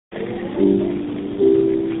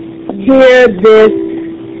Hear this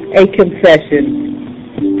a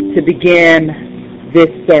confession to begin this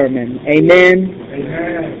sermon. Amen.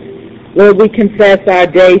 Amen. Lord, we confess our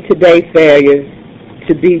day-to-day failures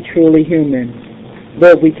to be truly human.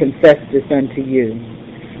 Lord, we confess this unto you.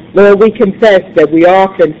 Lord, we confess that we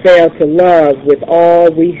often fail to love with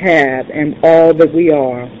all we have and all that we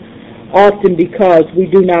are, often because we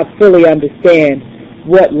do not fully understand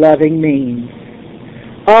what loving means,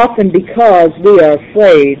 often because we are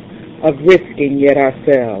afraid of risking it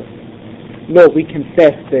ourselves. Lord, we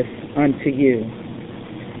confess this unto you.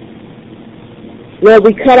 Lord,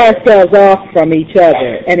 we cut ourselves off from each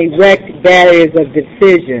other and erect barriers of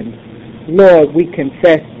division. Lord, we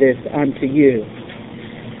confess this unto you.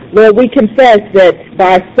 Lord, we confess that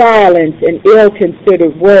by silence and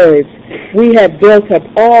ill-considered words, we have built up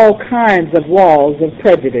all kinds of walls of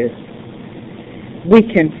prejudice. We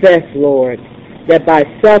confess, Lord, that by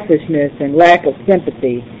selfishness and lack of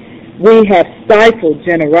sympathy, we have stifled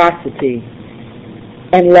generosity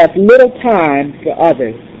and left little time for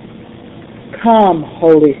others. Come,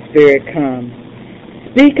 Holy Spirit, come.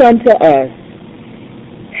 Speak unto us.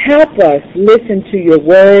 Help us listen to your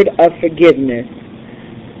word of forgiveness,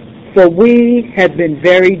 for we have been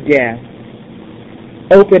very deaf.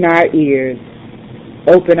 Open our ears,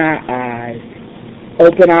 open our eyes,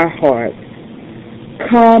 open our hearts.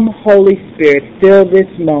 Come, Holy Spirit, fill this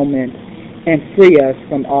moment and free us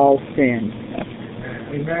from all sin.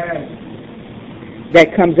 Amen.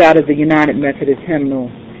 That comes out of the United Methodist Hymnal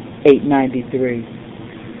 893.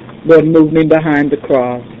 Lord, move me behind the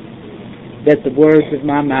cross, that the words of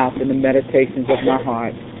my mouth and the meditations of my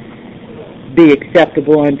heart be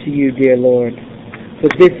acceptable unto you, dear Lord. For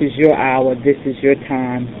this is your hour, this is your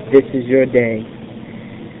time, this is your day.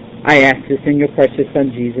 I ask this in your precious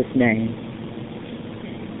Son, Jesus' name.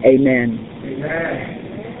 Amen. Amen.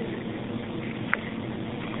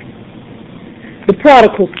 The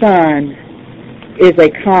prodigal son is a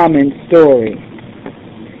common story.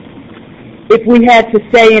 If we had to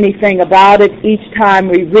say anything about it each time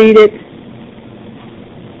we read it,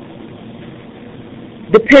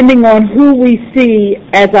 depending on who we see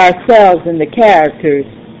as ourselves in the characters,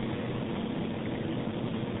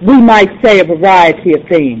 we might say a variety of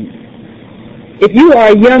things. If you are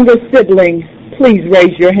a younger sibling, please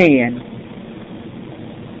raise your hand.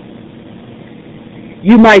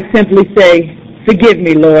 You might simply say, "Forgive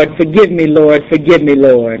me, Lord, forgive me, Lord, forgive me,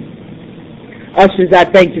 Lord." Ushers, I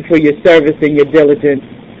thank you for your service and your diligence.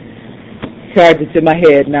 Charge it to my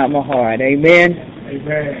head, not my heart. Amen.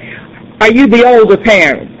 Amen. Are you the older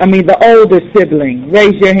parent? The older sibling?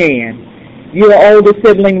 Raise your hand. You're an older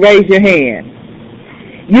sibling, raise your hand.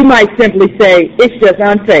 You might simply say, "It's just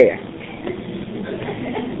unfair.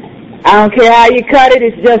 I don't care how you cut it,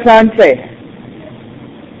 it's just unfair."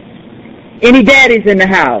 Any daddies in the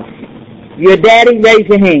house? You're a daddy, raise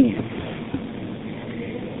your hand.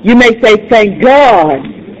 You may say, "Thank God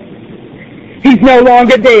he's no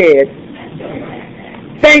longer dead.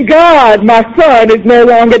 Thank God my son is no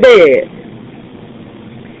longer dead."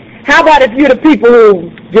 How about if you're the people who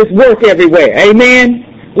just work everywhere? Amen?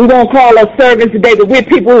 We won't call us servants today, but we're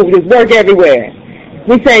people who just work everywhere.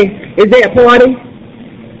 We say, "Is there a party?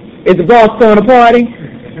 Is the boss throwing a party?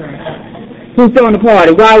 Who's throwing a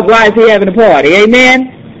party? Why is he having a party?" Amen?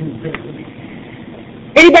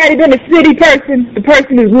 Anybody been a city person? The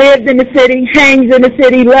person who's lived in the city, hangs in the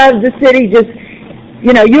city, loves the city, just,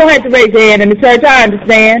 you don't have to raise your hand in the church, I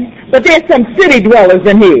understand. But there's some city dwellers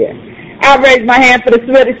in here. I'll raise my hand for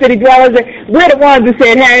the city dwellers. We're the ones who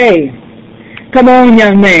said, "Hey, come on,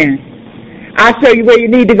 young man. I'll show you where you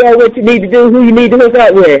need to go, what you need to do, who you need to hook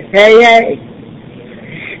up with." Hey.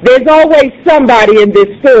 There's always somebody in this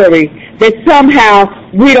story that somehow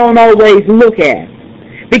we don't always look at.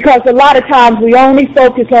 Because a lot of times we only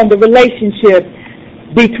focus on the relationship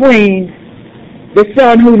between the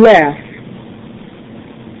son who left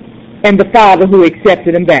and the father who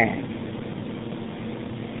accepted him back.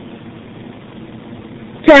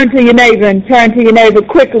 Turn to your neighbor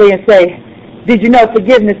quickly and say, "Did you know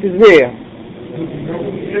forgiveness is real?"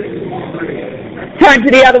 Turn to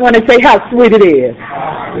the other one and say, "How sweet it is."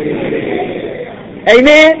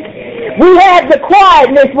 Amen? We have the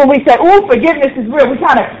quietness when we say, "Oh, forgiveness is real." We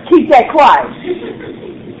kind of keep that quiet.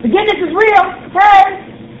 Forgiveness is real, hey.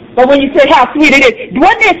 But when you say how sweet it is,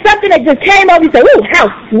 wasn't there something that just came up? You say, "Oh, how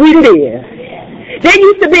sweet it is." There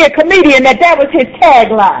used to be a comedian that was his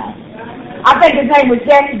tagline. I think his name was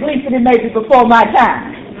Jacqui King, and maybe before my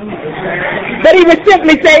time. But he would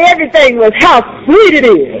simply say everything was how sweet it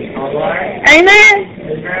is. Amen?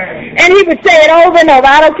 And he would say it over and over.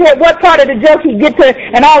 I don't care what part of the joke he'd get to,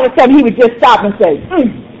 and all of a sudden he would just stop and say,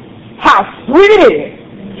 How sweet it is.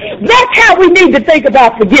 That's how we need to think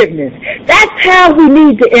about forgiveness. That's how we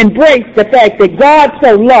need to embrace the fact that God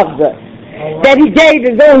so loves us, that he gave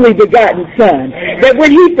his only begotten Son, that when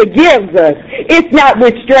he forgives us, it's not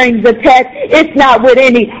with strings attached, it's not with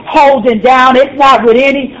any holding down, it's not with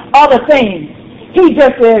any other thing. He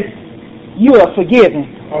just says, you are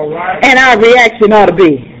forgiven. And our reaction ought to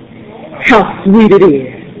be, how sweet it is.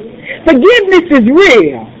 Forgiveness is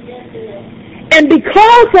real. And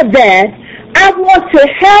because of that, I want to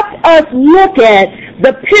help us look at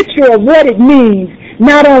the picture of what it means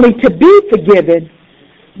not only to be forgiven,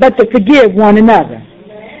 but to forgive one another.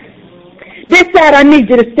 This side, I need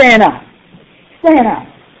you to stand up. Stand up.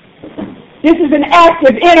 This is an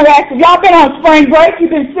active, interactive. Y'all been on spring break. You've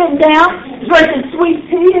been sitting down, drinking sweet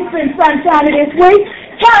tea. It's been sunshiny this week.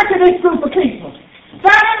 Turn to this group of people.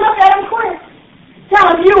 Turn and look at them quick.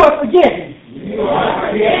 Tell them you are forgiven. You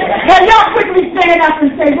are forgiven. Now y'all quickly stand up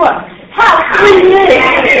and say what? How sweet it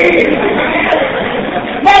is.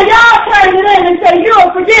 Now y'all turn it in and say you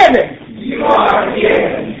are forgiven. You are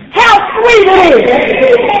forgiven. How sweet it is.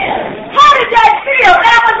 How did that feel?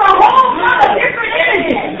 That was a whole other different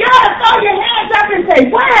energy. You ought to throw your hands up and say,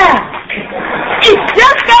 wow. It's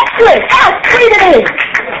just that quick. How sweet it is.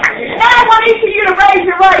 Now I want each of you to raise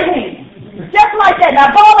your right hand. Just like that.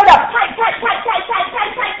 Now ball it up. Tight, tight, tight, tight, tight,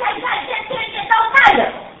 tight, tight, tight, tight, tight, tight, no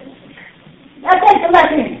tighter. Now take the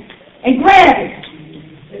left hand and grab it.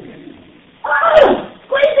 Oh,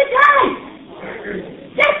 squeeze it tight.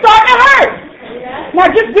 That's starting to hurt. Now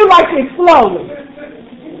just do like this slowly.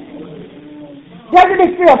 Doesn't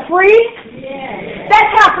it feel free? Yeah.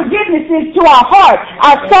 That's how forgiveness is to our heart,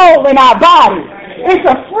 our soul, and our body. It's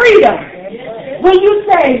a freedom. When you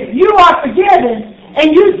say you are forgiven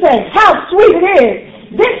and you say how sweet it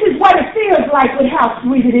is, this is what it feels like with how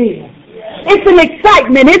sweet it is. It's an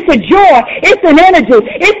excitement. It's a joy. It's an energy.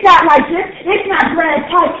 It's not like this. It's not drag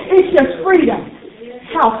tight. It's just freedom.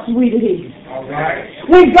 How sweet it is. All right.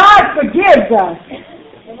 When God forgives us,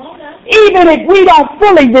 even if we don't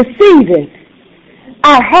fully receive it,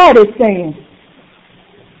 our heart is saying,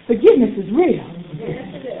 forgiveness is real.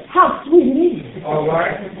 How sweet it is. All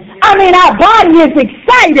right. I mean, our body is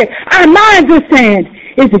excited. Our minds are saying,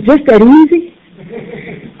 is it just that easy?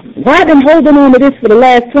 Why have I been holding on to this for the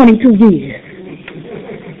last 22 years?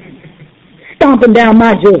 Stomping down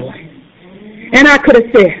my joy. And I could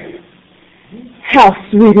have said, how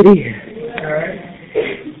sweet it is. All right.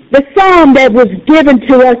 The psalm that was given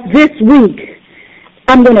to us this week,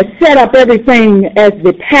 I'm going to set up everything as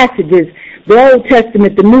the passages, the Old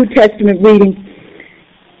Testament, the New Testament reading,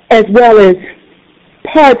 as well as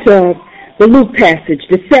parts of the Luke passage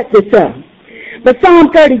to set this up. But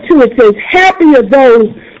Psalm 32, it says, happy are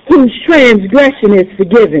those whose transgression is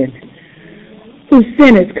forgiven, whose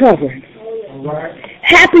sin is covered. Right.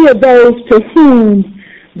 Happy are those to whom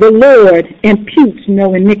the Lord imputes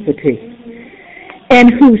no iniquity,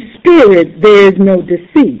 and whose spirit there is no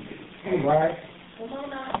deceit. Right.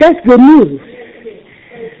 That's good news.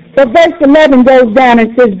 But verse 11 goes down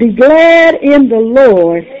and says, be glad in the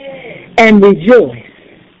Lord and rejoice.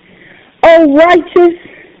 O righteous,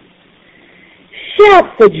 shout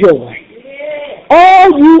for joy,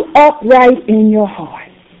 all you upright in your heart.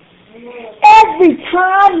 Every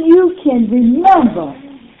time you can remember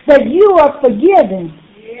that you are forgiven,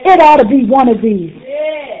 it ought to be one of these.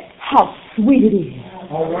 How sweet it is.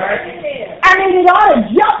 All right. I mean, it ought to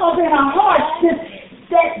jump up in our hearts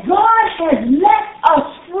that God has let us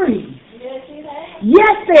free.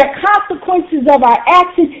 Yes, there are consequences of our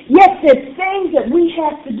actions. Yes, there's things that we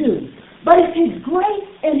have to do. But if his grace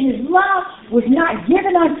and his love was not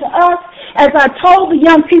given unto us, as I told the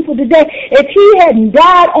young people today, if he hadn't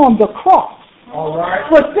died on the cross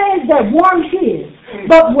for sins that weren't his,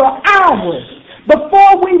 but were ours,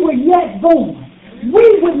 before we were yet born,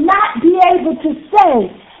 we would not be able to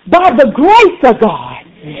say, by the grace of God,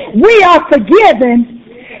 we are forgiven.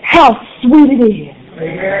 How sweet it is.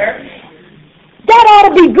 Amen. That ought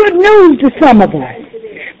to be good news to some of us.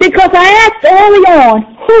 Because I asked early on,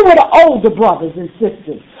 who were the older brothers and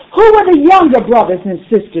sisters? Who were the younger brothers and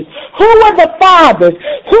sisters? Who were the fathers?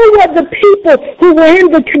 Who were the people who were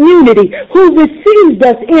in the community who received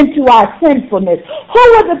us into our sinfulness? Who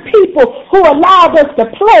were the people who allowed us to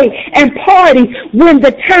play and party when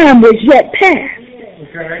the time was yet past?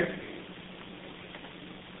 Okay.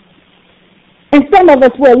 And some of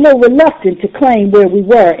us were a little reluctant to claim where we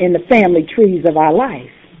were in the family trees of our life.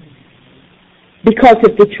 Because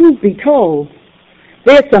if the truth be told,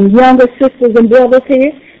 there's some younger sisters and brothers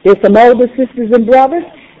here, there's some older sisters and brothers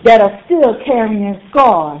that are still carrying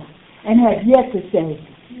scars and have yet to say,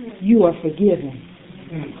 you are forgiven.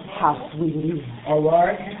 How sweet it is. All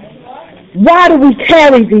right. Why do we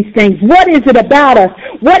carry these things? What is it about us?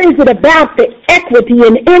 What is it about the equity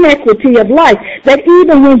and inequity of life that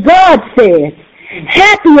even when God says,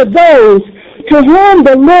 happy are those to whom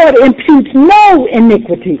the Lord imputes no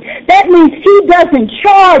iniquity. That means he doesn't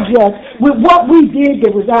charge us with what we did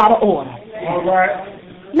that was out of order. All right.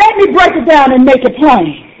 Let me break it down and make it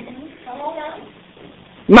plain.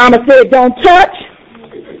 Mama said don't touch.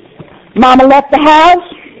 Mama left the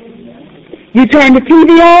house. You turned the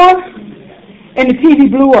TV on, and the TV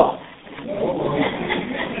blew up.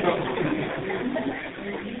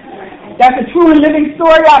 That's a true and living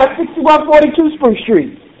story out of 6142 Spruce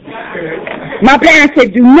Street. My parents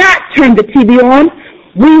said, do not turn the TV on.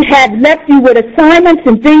 We have left you with assignments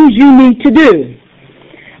and things you need to do.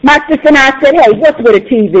 My sister and I said, hey, what's with a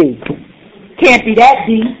TV? Can't be that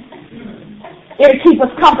deep. It'll keep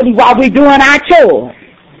us company while we're doing our chores.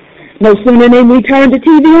 No sooner than we turned the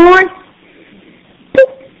TV on,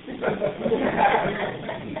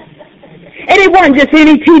 and it wasn't just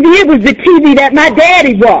any TV, it was the TV that my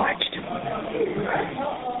daddy watched.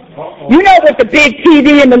 You know, with the big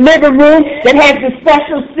TV in the living room that has the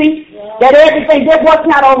special seat, that everything, there was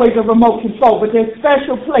not always a remote control, but there's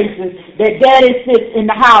special places that daddy sits in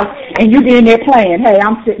the house and you be in there playing, hey,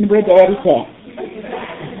 I'm sitting where daddy's at.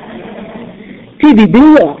 TV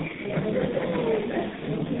blew up.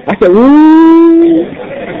 I said, ooh,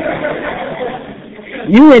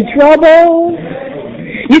 you in trouble?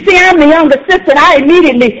 You see, I'm the younger sister, and I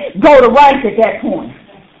immediately go to right at that point.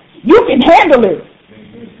 You can handle it.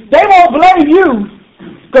 They won't blame you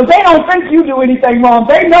because they don't think you do anything wrong.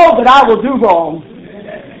 They know that I will do wrong.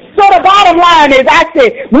 So the bottom line is, I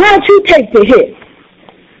said, why don't you take the hit?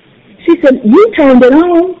 She said, you turned it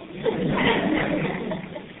on.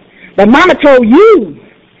 But Mama told you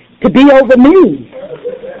to be over me.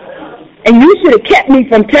 And you should have kept me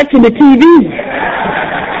from touching the TV.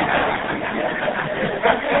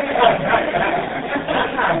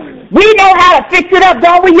 We know how to fix it up,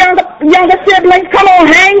 don't we, younger siblings? Come on,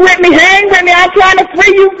 hang with me. I'm trying to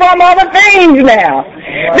free you from other things now.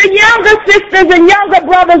 The younger sisters and younger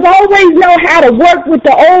brothers always know how to work with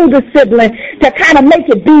the older sibling to kind of make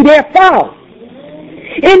it be their fault.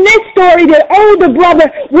 In this story, the older brother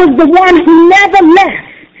was the one who never left,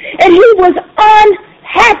 and he was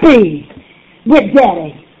unhappy with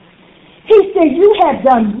daddy. He said, you have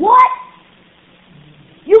done what?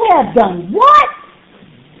 You have done what?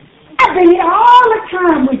 I've been here all the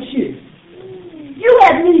time with you. You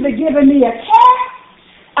have neither given me a chance,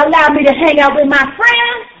 allowed me to hang out with my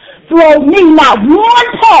friends, throw me not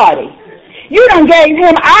one party. You done gave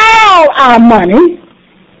him all our money,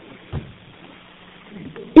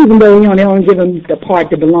 even though you only give him the part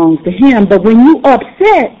that belongs to him. But when you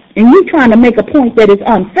upset and you trying to make a point that is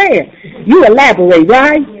unfair, you elaborate,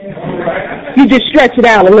 right? You just stretch it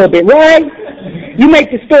out a little bit, right? You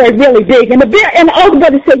make the story really big. And the older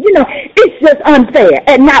brother said, you know, it's just unfair.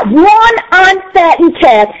 And not one unfattened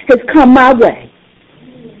calf has come my way.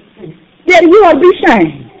 Daddy, you ought to be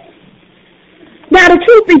ashamed. Now, the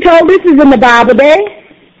truth be told, this is in the Bible day.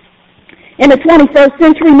 In the 21st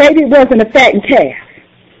century, maybe it wasn't a fattened calf.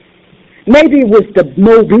 Maybe it was the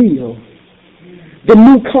mobile, the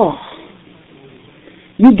new car.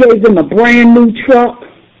 You gave him a brand new truck.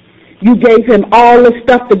 You gave him all the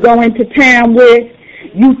stuff to go into town with.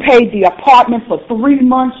 You paid the apartment for 3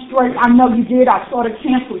 months straight. I know you did. I saw the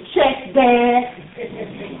canceled check there.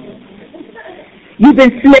 You've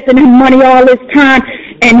been slipping him money all this time,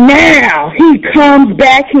 and now he comes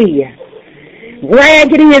back here.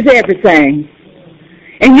 Raggedy as everything.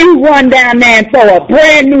 And you run down there and throw a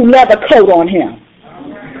brand new leather coat on him.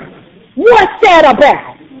 What's that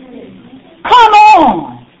about? Come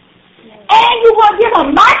on. And you want to give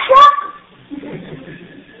him my truck?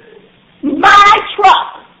 My truck.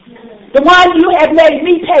 The one you have made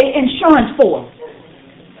me pay insurance for.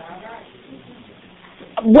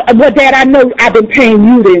 Well, Dad, I know I've been paying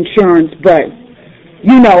you the insurance, but,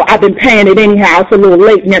 you know, I've been paying it anyhow. It's a little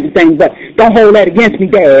late and everything, but don't hold that against me,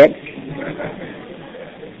 Dad.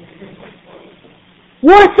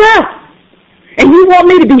 What's up? And you want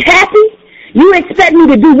me to be happy? You expect me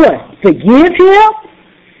to do what? Forgive him?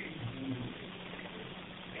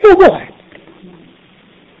 For what?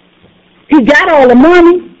 He got all the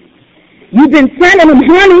money. You've been sending him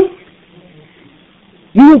honey.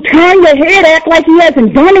 You turn your head, act like he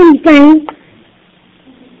hasn't done anything.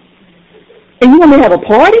 And you want me to have a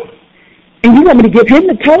party? And you want me to give him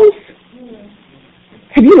the toast?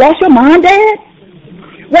 Have you lost your mind, Dad?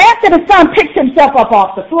 Well, after the son picks himself up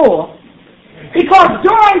off the floor, because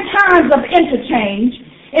during times of interchange,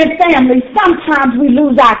 in families, sometimes we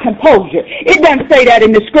lose our composure. It doesn't say that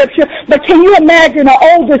in the scripture, but can you imagine an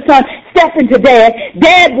older son stepping to dad?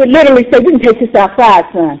 Dad would literally say, we can take this outside,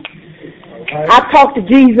 son. I talked to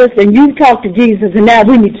Jesus and you talked to Jesus, and now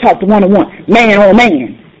we need to talk to one-on-one, man on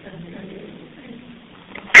man.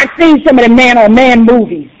 I've seen some of the man-on-man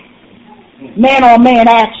movies, man-on-man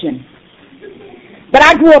action. But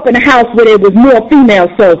I grew up in a house where there was more females,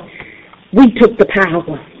 so we took the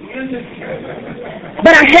power.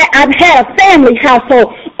 But I've had a family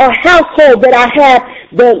household, a household that I had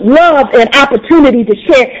the love and opportunity to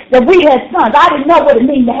share, that we had sons. I didn't know what it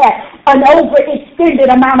meant to have an overextended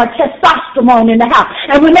amount of testosterone in the house.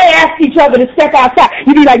 And when they asked each other to step outside,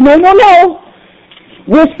 you'd be like, no, no, no.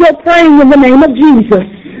 We're still praying in the name of Jesus.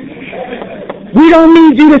 We don't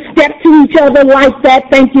need you to step to each other like that.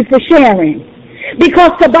 Thank you for sharing.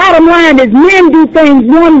 Because the bottom line is men do things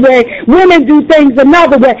one way, women do things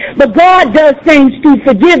another way, but God does things through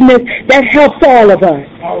forgiveness that helps all of us.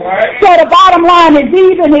 All right. So the bottom line is,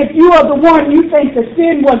 even if you are the one you think the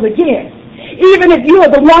sin was against, even if you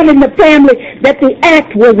are the one in the family that the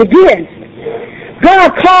act was against,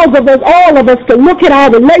 God calls of us, all of us, to look at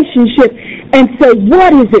our relationship and say,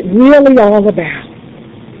 what is it really all about?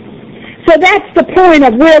 So that's the point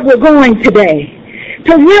of where we're going today.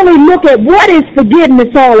 To really look at what is forgiveness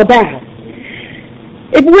all about.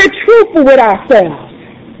 If we're truthful with ourselves,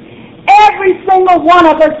 every single one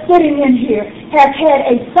of us sitting in here has had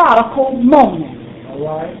a prodigal moment.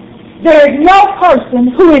 All right. There is no person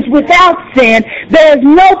who is without sin. There is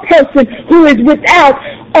no person who is without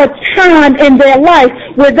a time in their life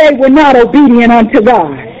where they were not obedient unto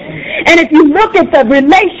God. And if you look at the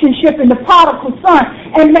relationship in the prodigal son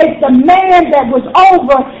and make the man that was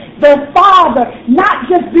over the father not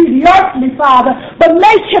just be the earthly father, but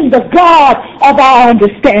make him the God of our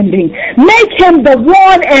understanding. Make him the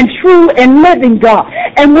one and true and living God.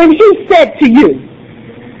 And when he said to you,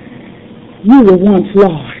 you were once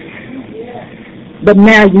lost, but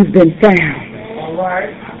now you've been found. All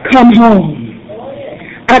right. Come home.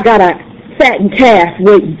 I got a fattened calf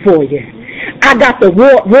waiting for you. I got the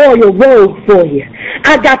royal robe for you.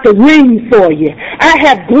 I got the ring for you. I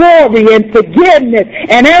have glory and forgiveness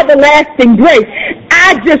and everlasting grace.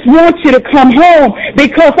 I just want you to come home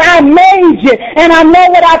because I made you and I know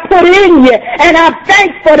what I put in you, and I'm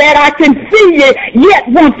thankful that I can see you yet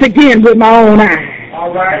once again with my own eyes.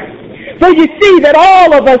 All right. So you see that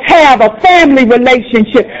all of us have a family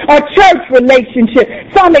relationship, a church relationship,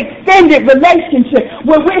 some extended relationship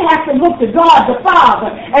where we have to look to God the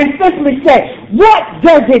Father and simply say, what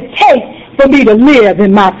does it take for me to live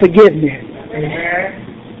in my forgiveness?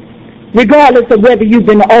 Amen. Regardless of whether you've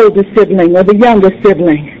been the older sibling or the younger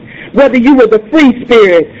sibling, whether you were the free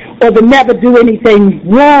spirit or the never do anything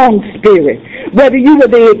wrong spirit, whether you were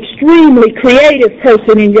the extremely creative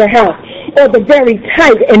person in your house or the very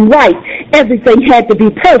tight and right, everything had to be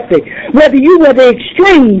perfect. Whether you were the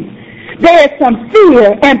extreme, there's some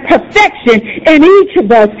fear and perfection in each of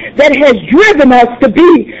us that has driven us to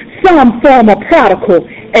be some form of prodigal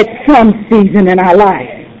at some season in our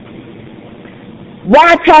life.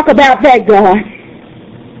 Why talk about that, God?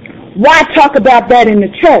 Why talk about that in the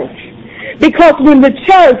church? Because when the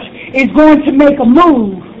church is going to make a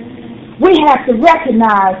move, we have to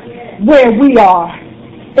recognize where we are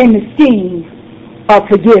in the scheme of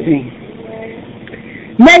forgiving.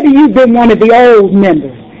 Maybe you've been one of the old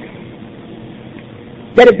members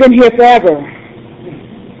that have been here forever,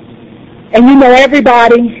 and you know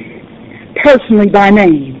everybody personally by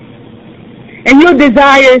name, and your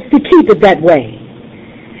desire is to keep it that way.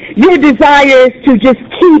 Your desire is to just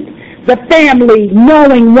keep the family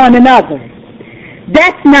knowing one another.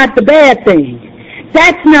 That's not the bad thing.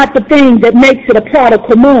 That's not the thing that makes it a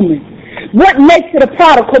prodigal moment. What makes it a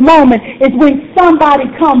prodigal moment is when somebody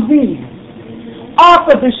comes in off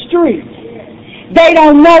of the street. They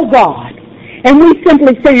don't know God. And we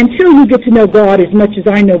simply say, until you get to know God as much as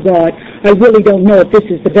I know God, I really don't know if this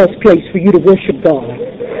is the best place for you to worship God.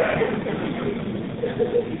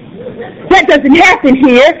 That doesn't happen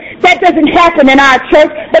here. That doesn't happen in our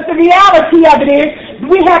church. But the reality of it is,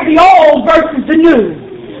 we have the old versus the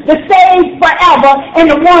new. The saved forever and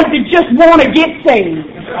the ones that just want to get saved.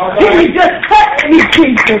 Can you just touch me,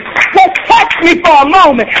 Jesus? Just touch me for a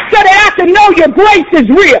moment so that I can know your grace is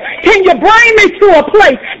real. Can you bring me to a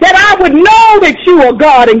place that I would know that you are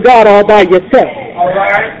God and God all by yourself? All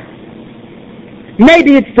right.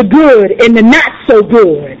 Maybe it's the good and the not so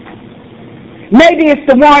good. Maybe it's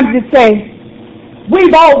the ones that say,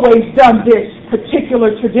 we've always done this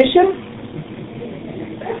particular tradition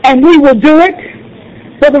and we will do it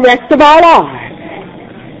for the rest of our lives.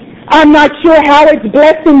 I'm not sure how it's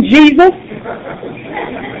blessing Jesus,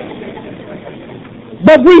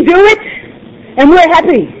 But we do it, and we're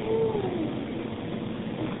happy.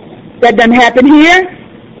 That doesn't happen here.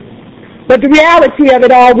 But the reality of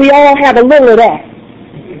it all, we all have a little of that.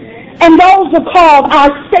 And those are called our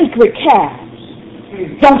sacred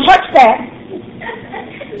calves. Don't touch that.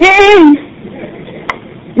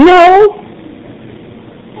 No,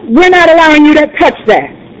 we're not allowing you to touch that.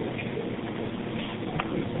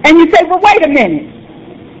 And you say, well, wait a minute.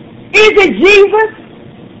 Is it Jesus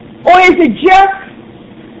or is it just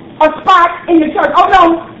a spot in the church? Oh,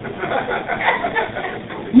 no.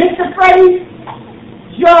 Mr. Freddie,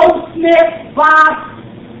 Joe, Smith, Bob,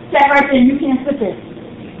 sat right there. You can't sit there.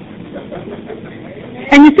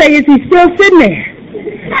 And you say, is he still sitting there?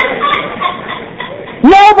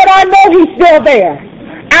 No, but I know he's still there.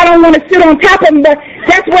 I don't want to sit on top of him, but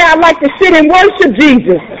that's where I like to sit and worship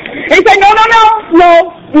Jesus. And he said, no.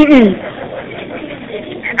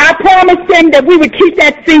 I promised him that we would keep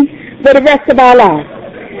that seat for the rest of our lives.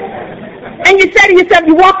 And you say to yourself,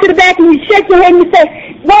 you walk to the back and you shake your head and you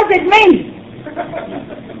say, was it me?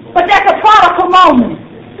 But that's a prodigal moment.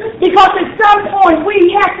 Because at some point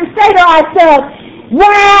we have to say to ourselves,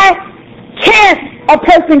 why can't a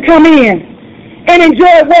person come in and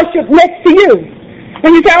enjoy worship next to you?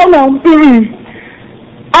 And you say, oh no,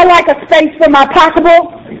 I like a space for my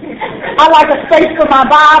pocketbook. I like a space for my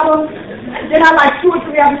Bible. Then I like 2 or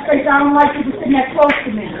 3 other spaces. I don't like people sitting that close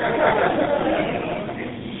to me.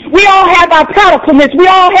 We all have our prodigalness. We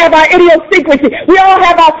all have our idiosyncrasy. We all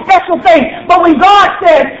have our special thing. But when God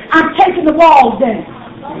says, I'm taking the walls down,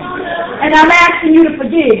 and I'm asking you to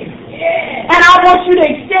forgive, and I want you to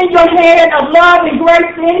extend your hand of love and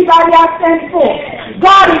grace to anybody I stand for.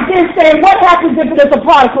 God is then saying, what happens if it is a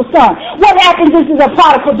prodigal son? What happens if it's a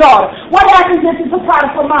prodigal daughter? What happens if it's a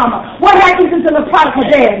prodigal mama? What happens if it's a prodigal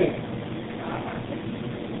daddy?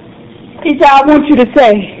 He said, I want you to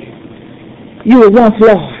say, you were once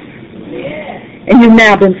lost, and you've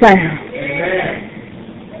now been found.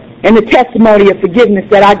 And the testimony of forgiveness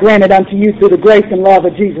that I granted unto you through the grace and love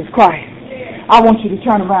of Jesus Christ. I want you to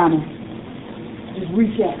turn around and just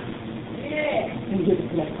reach out and give it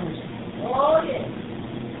to that person.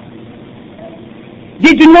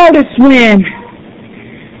 Did you notice when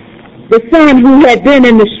the son who had been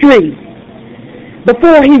in the street,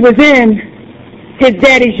 before he was in his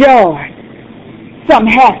daddy's yard,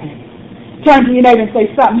 something happened? Turn to your neighbor and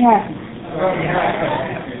say, something happened.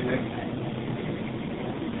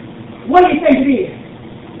 What do you think it is?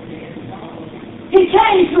 He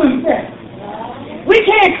came to himself. We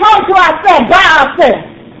can't come to ourselves by ourselves.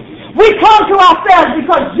 We come to ourselves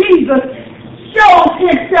because Jesus shows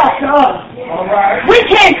himself to us. Right. We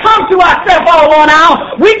can't come to ourselves all on our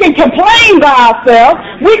own. We can complain by ourselves.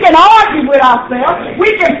 We can argue with ourselves.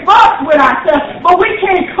 We can fuss with ourselves. But we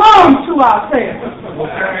can't come to ourselves.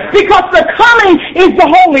 Because the coming is the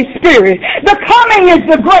Holy Spirit. The coming is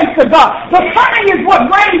the grace of God. The coming is what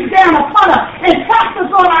rains down upon us and taps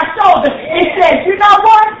us on our shoulders and says, you know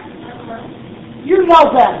what? You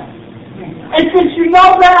know better. And since you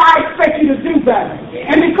know better, I expect you to do better.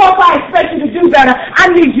 And because I expect you to do better, I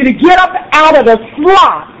need you to get up out of the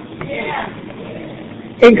slop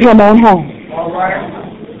and come on home. All right.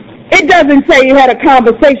 It doesn't say he had a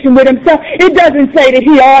conversation with himself. It doesn't say that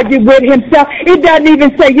he argued with himself. It doesn't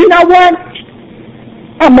even say, you know what?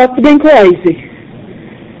 I must have been crazy.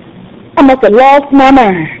 I must have lost my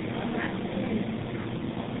mind.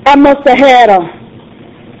 I must have had a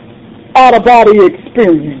out-of-body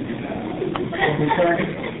experience.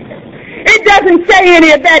 It doesn't say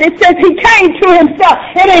any of that. It says he came to himself.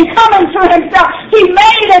 And in coming to himself, he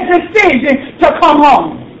made a decision to come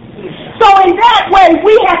home. So in that way,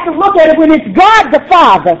 we have to look at it when it's God the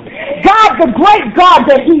Father, God the great God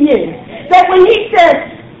that he is, that when he says,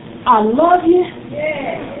 I love you,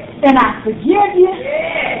 and I forgive you,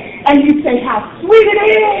 and you say how sweet it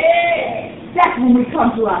is, that's when we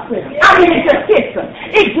come to ourselves. I mean, it just hits us.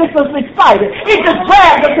 It gets us excited. It just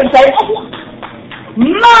grabs us and says, oh,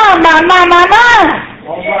 my.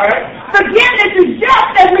 All right. Forgiveness is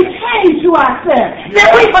just as we came to ourselves.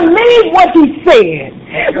 That we believe what he said.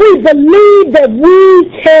 We believe that we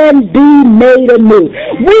can be made anew.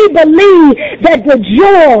 We believe that the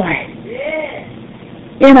joy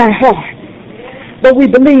in our heart. But we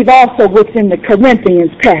believe also what's in the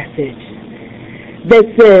Corinthians passage that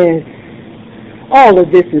says, all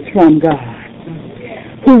of this is from God,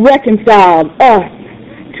 who reconciled us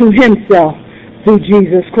to himself through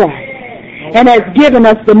Jesus Christ, and has given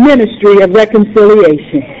us the ministry of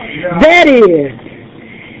reconciliation. That is,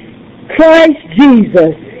 Christ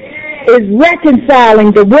Jesus is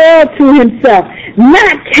reconciling the world to himself,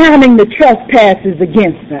 not counting the trespasses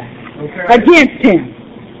against us, against him.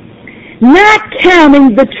 not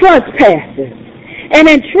counting the trespasses, and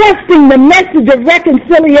entrusting the message of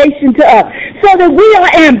reconciliation to us, so that we are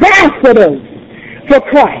ambassadors for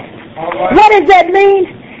Christ. Right. What does that mean?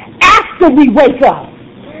 After we wake up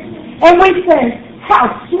and we say,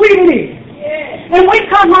 how sweet it is. And we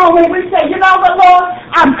come home and we say, you know what, Lord,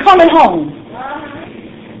 I'm coming home.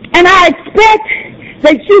 And I expect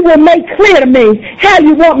that you will make clear to me how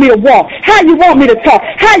you want me to walk, how you want me to talk,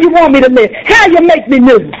 how you want me to live, how you make me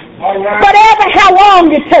new. Right. But ever how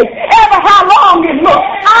long it takes, ever how long it looks,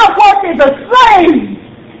 I'll work as a slave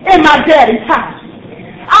in my daddy's house.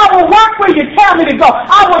 I will work where you tell me to go.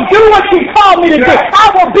 I will do what you call me to do.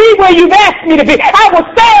 I will be where you've asked me to be. I will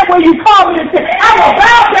stand where you call me to stand. I will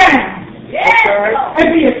bow down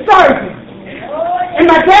and be a servant. And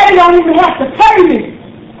my daddy don't even have to pay me.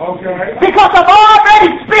 Okay. Because I've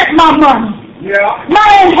already spent my money. Yeah. My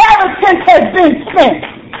inheritance has been spent.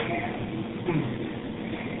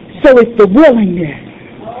 So it's the willingness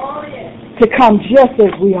to come just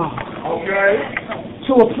as we are. Okay.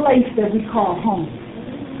 To a place that we call home.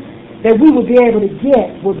 That we will be able to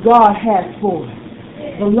get what God has for us.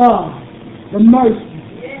 The love, the mercy,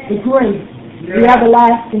 the grace, the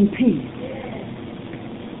everlasting peace.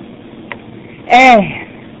 And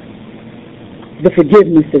the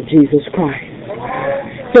forgiveness of Jesus Christ.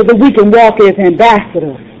 So that we can walk as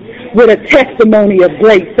ambassadors with a testimony of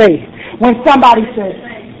great faith. When somebody says,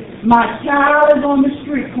 my child is on the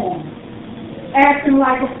street corner, acting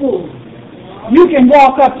like a fool, you can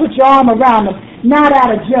walk up, put your arm around them, not out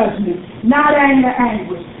of judgment, not out of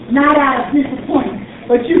anguish, not out of disappointment,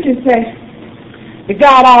 but you can say, the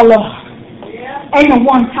God I love ain't a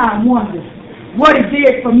one-time wonder. What he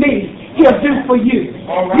did for me, he'll do for you.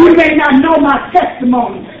 Right. You may not know my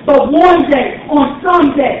testimony, but one day, on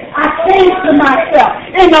some day, I came to myself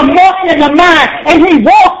in the mind, and he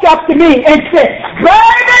walked up to me and said,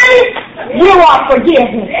 baby, you are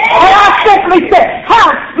forgiven. And I simply said,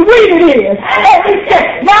 how sweet it is. And he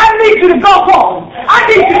said, now I need you to go home. I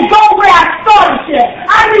need you to go where I started you.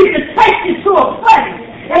 I need to take you to a place.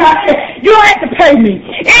 And I said, you don't have to pay me.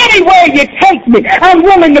 Anywhere you take me, I'm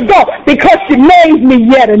willing to go because you made me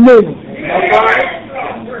yet anew.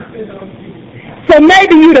 So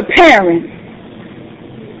maybe you're the parent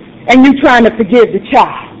and you're trying to forgive the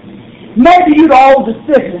child. Maybe you're the older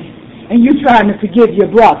sibling and you're trying to forgive your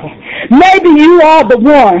brother. Maybe you are the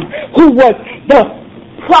one who was the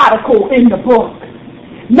prodigal in the book.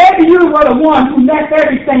 Maybe you were the one who left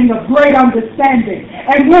everything of great understanding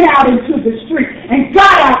and went out into the street and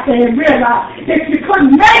got out there and realized that you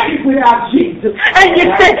couldn't make it without Jesus. And you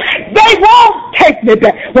said, they won't take me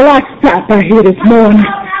back. Well, I stopped by here this morning.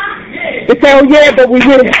 They say, oh yeah, but we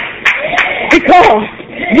will. Because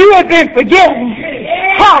you have been forgiven.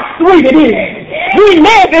 How sweet it is. We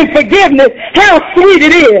live in forgiveness. How sweet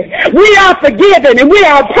it is. We are forgiven, and we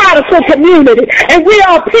are a prodigal community, and we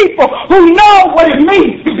are people who know what it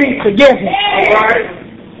means to be forgiven.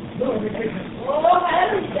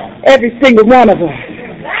 Every single one of us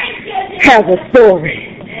has a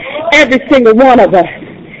story. Every single one of us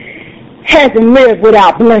hasn't lived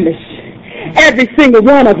without blemish. Every single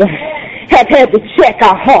one of us have had to check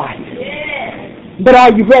our hearts. But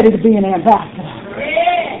are you ready to be an ambassador?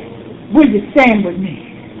 Will you stand with me?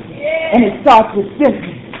 And it starts with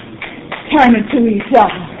simply turning to each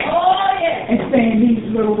other and saying these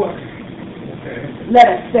little words. Let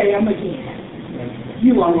us say them again.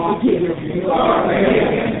 You are forgiven.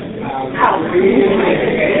 Hallelujah.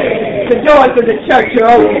 The doors of the church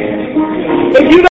are open. If you